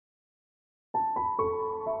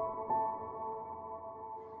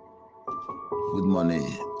Good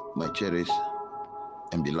morning, my cherished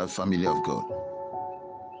and beloved family of God.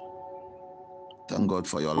 Thank God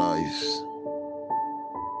for your lives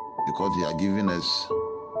because He has given us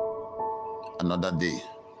another day.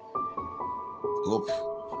 Hope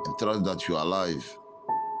and trust that you are alive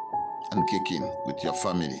and kicking with your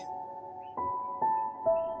family.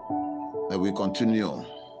 May we continue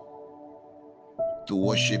to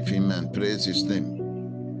worship Him and praise His name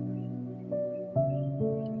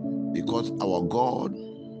because our God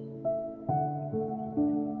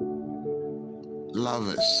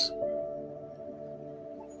loves us.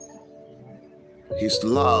 His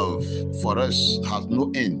love for us has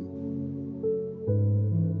no end.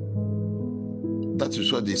 That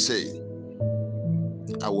is what they say.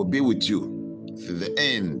 I will be with you to the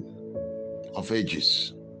end of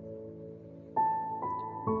ages.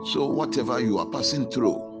 So whatever you are passing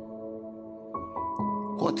through,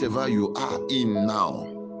 whatever you are in now,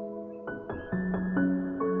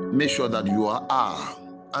 make sure that you are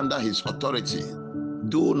under His authority.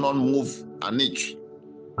 Do not move an inch.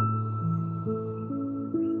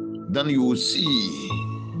 Then you will see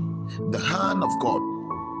the hand of God,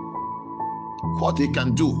 what He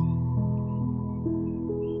can do.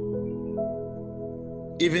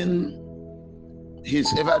 Even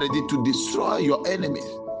He's ever ready to destroy your enemies.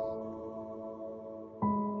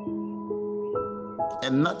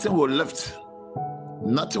 And nothing will left,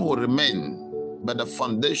 nothing will remain but the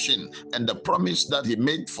foundation and the promise that He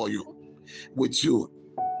made for you, with you.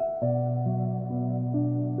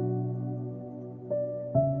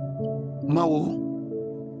 Mawo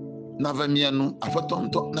navamianu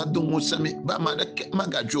afotonto na dungu sami ba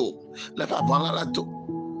magajo la fa bala la to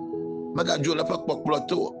magajo la fa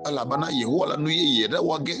pokploto ala bana yeho la nu ye re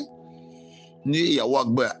wage ni ya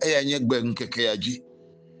wagba e anye gbe nkeke yaji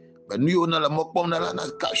ba nu yo na la mokpom na la na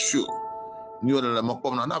kashu ni yo na la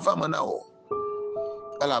mokpom na fa mana o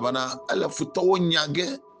ala bana ala futo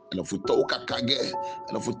nyage ala futo kakage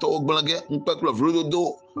ala futo gblage mpeklo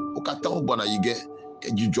vrodo o kata o bona yige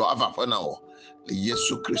e jijo ava fa na o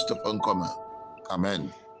Yesu Christ nkoma.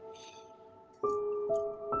 Amen.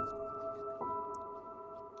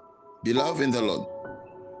 Beloved in the Lord,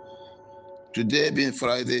 today being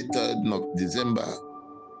Friday, 3rd of December,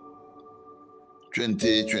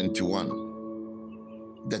 2021,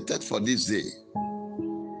 the text for this day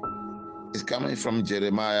is coming from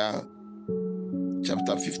Jeremiah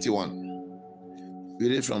chapter 51. We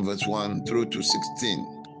read from verse 1 through to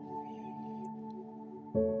 16.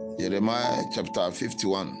 Jeremiah chapter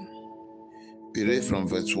 51. We read from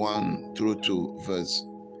verse 1 through to verse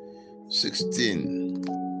 16.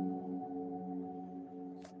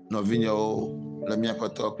 Novinho, la mia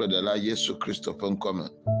patokle de la Yesu Christo penkome.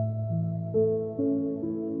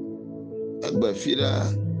 Egbe fira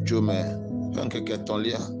jume penkeke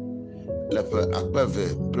tonlia lepe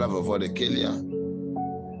akpeve plave vo de kelia.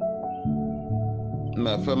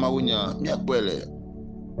 Me fe mawunya miakwele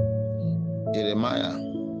Jeremiah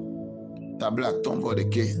tabla tombo de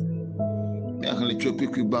ke miakle chopi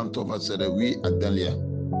kubanto va sere wi adalia.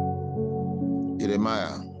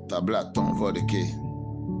 Jeremiah tabla tombo de ke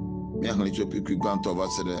miakle chopi kubanto va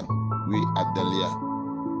sere wi adalia.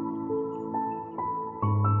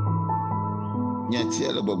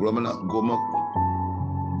 Nyati le boglomna goma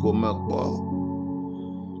po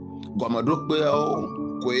goma dokpe o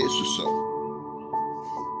kwe suso.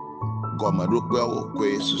 Goma dokpe o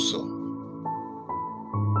kwe suso.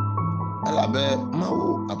 Alabe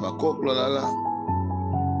mawu abako klolala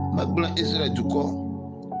magblẽ Israël dukɔ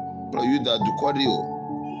kple Yuda dukɔ ɖi o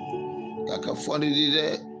gake fɔɖiɖi ɖe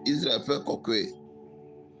Israël ƒe kɔkɔe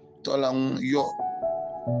tɔ la ŋu yɔ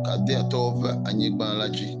Kaldeatɔwo ƒe anyigba la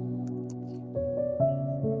dzi.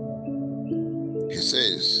 He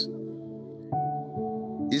says,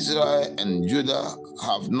 Israel and Judah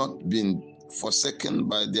have not been forsaken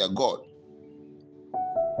by their God,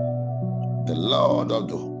 the Lord of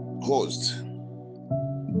the hosts,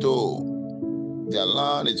 though their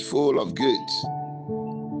land is full of goods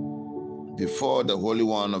before the Holy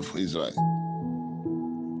One of Israel.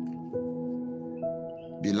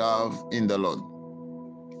 Beloved in the Lord,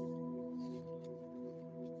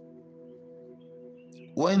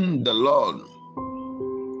 when the Lord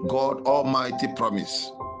God Almighty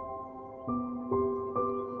promised,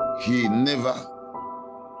 He never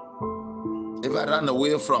ever ran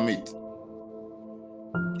away from it.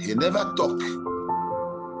 He never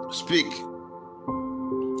speak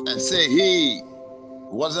and say He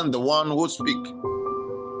wasn't the one who speak.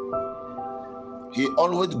 He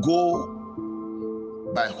always go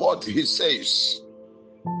by what He says.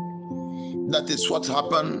 That is what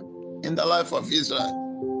happened in the life of Israel.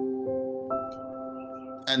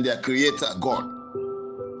 and their creator, God.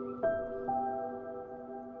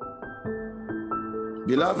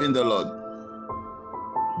 Beloved in the Lord,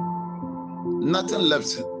 nothing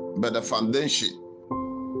left but the foundation.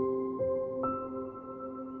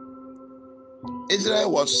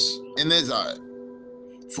 Israel was in exile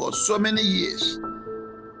for so many years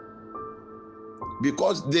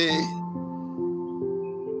because they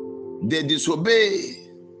disobey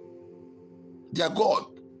their God.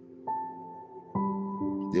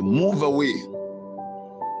 They move away.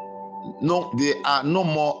 No, they are no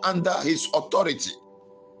more under his authority.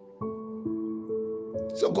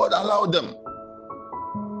 So God allowed them,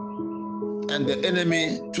 and the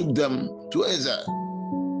enemy took them to exile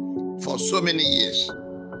for so many years.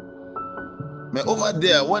 But over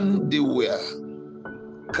there, when they were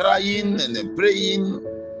crying and praying,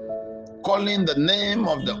 calling the name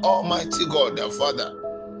of the Almighty God, their Father,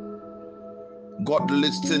 God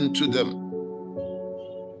listened to them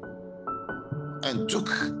and took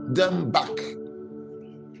them back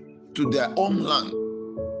to their own land.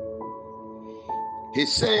 He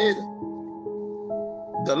said,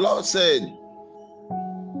 the Lord said,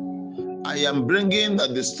 I am bringing a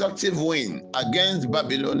destructive wind against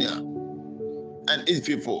Babylonia and its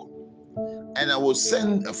people, and I will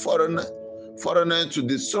send a foreigner to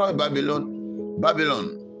destroy Babylon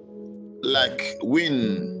like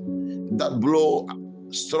wind that blow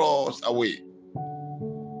straws away.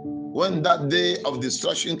 When that day of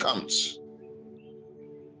destruction comes,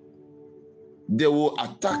 they will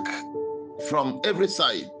attack from every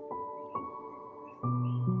side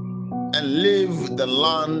and leave the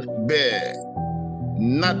land bare.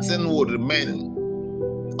 Nothing will remain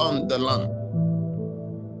on the land.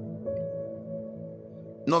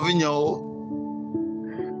 Novinho,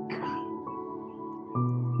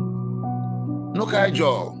 no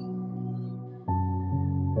kaijo.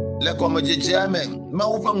 Le comme jejeamen, ma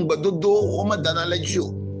ufang badodo o madana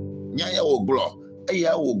lejo. Nyaya wo glo,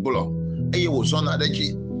 eya wo glo, eye wo sona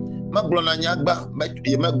deji. Ma glo na nyagba,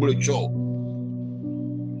 ye ma glo cho.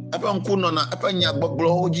 Apa nkuno na apa nyagba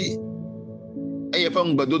glo oji. Eye fa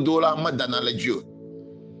ngbadodo la madana lejo.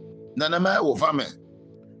 Nana ma wo fame.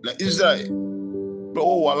 La Israel, pro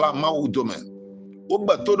wo wala ma wo dome. Wo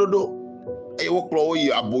ba tododo, eye wo klo wo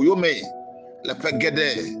yi aboyo me. Le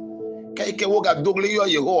pegede. Kaike woga dogli yo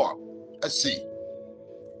Yehowa asi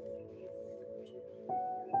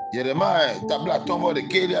Jeremiah tabla tombo de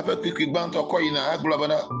keli ape kwikwi gbanto koyina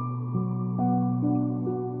aglobana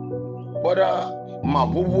boda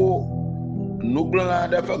mabubu nuglana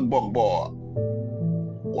da fe gbogbo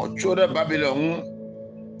o chode Babylon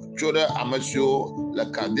chode amasio la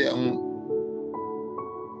kade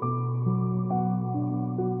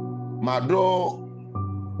mado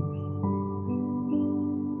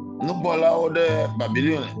nubola ode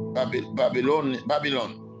Babylon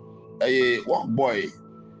aye work boy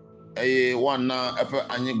aye wana epe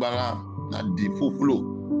anyigbala na di fuflo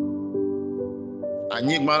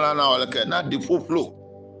anyigbala na oleke na di fuflo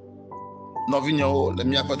novinyo le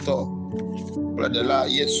miapato brother la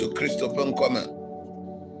Yesu Christo penkome.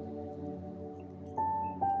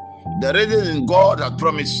 The reason God had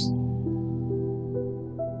promised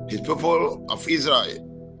his people of Israel,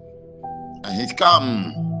 and he's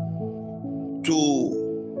come to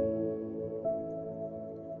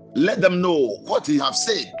let them know what he has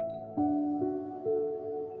said.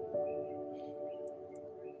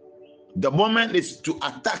 The moment is to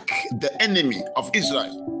attack the enemy of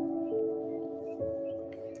Israel,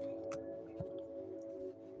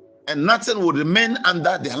 and nothing will remain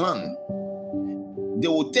under their land. They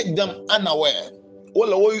will take them unaware.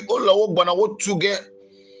 Ola bana wo tuge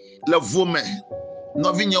la vome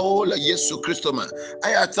novinya o la Yesu Kristo ma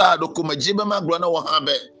ayata do kuma jibe maglona wo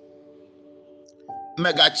habe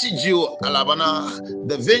mega chijio alabana.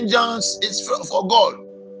 The vengeance is for God.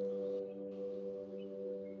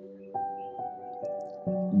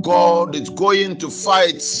 God is going to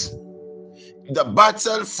fight the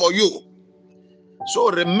battle for you. So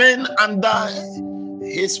remain under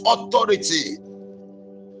his authority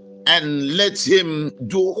and let him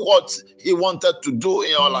do what he wanted to do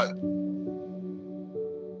in your life.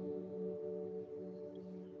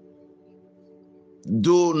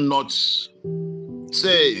 Do not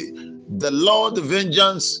say the Lord's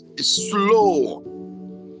vengeance is slow.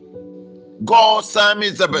 God's time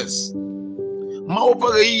is the best.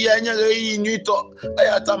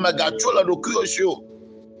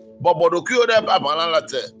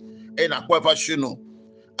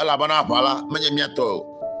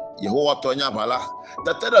 Yehowa tonya bala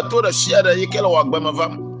tatera to da shiada yikela wagbama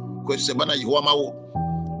vam ko se bana Yehowa mawo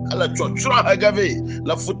ala chochura agave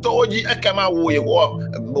la futoji akama wo Yehowa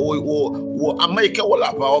wo America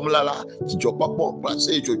wala pa omlala tijopapo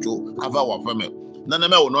place jojo ava wa fame nana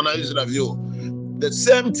me no na Israel. The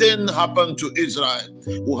same thing happened to Israel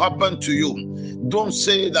will happen to you. Don't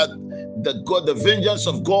say that the vengeance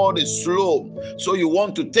of God is slow, so you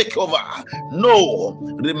want to take over. No,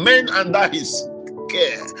 remain under his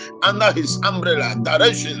care, under his umbrella,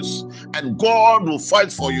 directions, and God will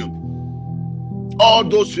fight for you. All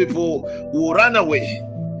those people will run away.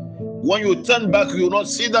 When you turn back, you will not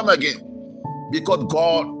see them again, because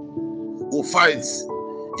God will fight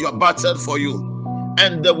your battle for you,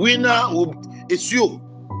 and the winner is you.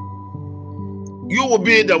 You will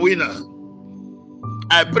be the winner.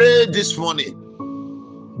 I pray this morning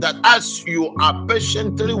that as you are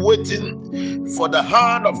patiently waiting for the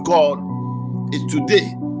hand of God, is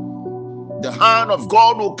today. The hand of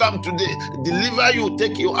God will come today, deliver you,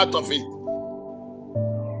 take you out of it.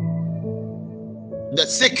 The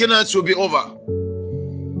sickness will be over.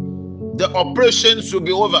 The operations will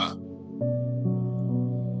be over.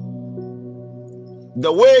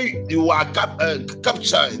 The way you are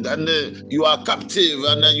captured and you are captive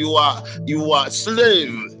and you are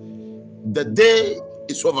slave, the day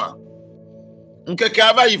is over. Nkeke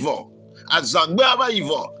aba ivo, azangbe aba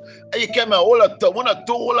ivo. Ayi kema wala to wala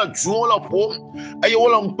ju wala pom. Ayi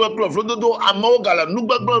wala mpeplo flododo amogala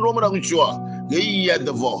nugbagba roma na nchua. Ye ya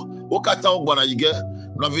devo. Okata ogbana yige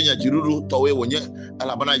na vinya jiruru towe wonye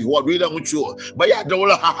alabana yiwa rida nchua. Ba ya de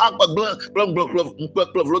wala ha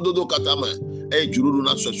mpeplo flododo katama. Jiruru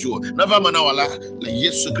na sosio. Na va mana wala la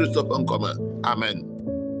Yesu Kristo pankoma. Amen.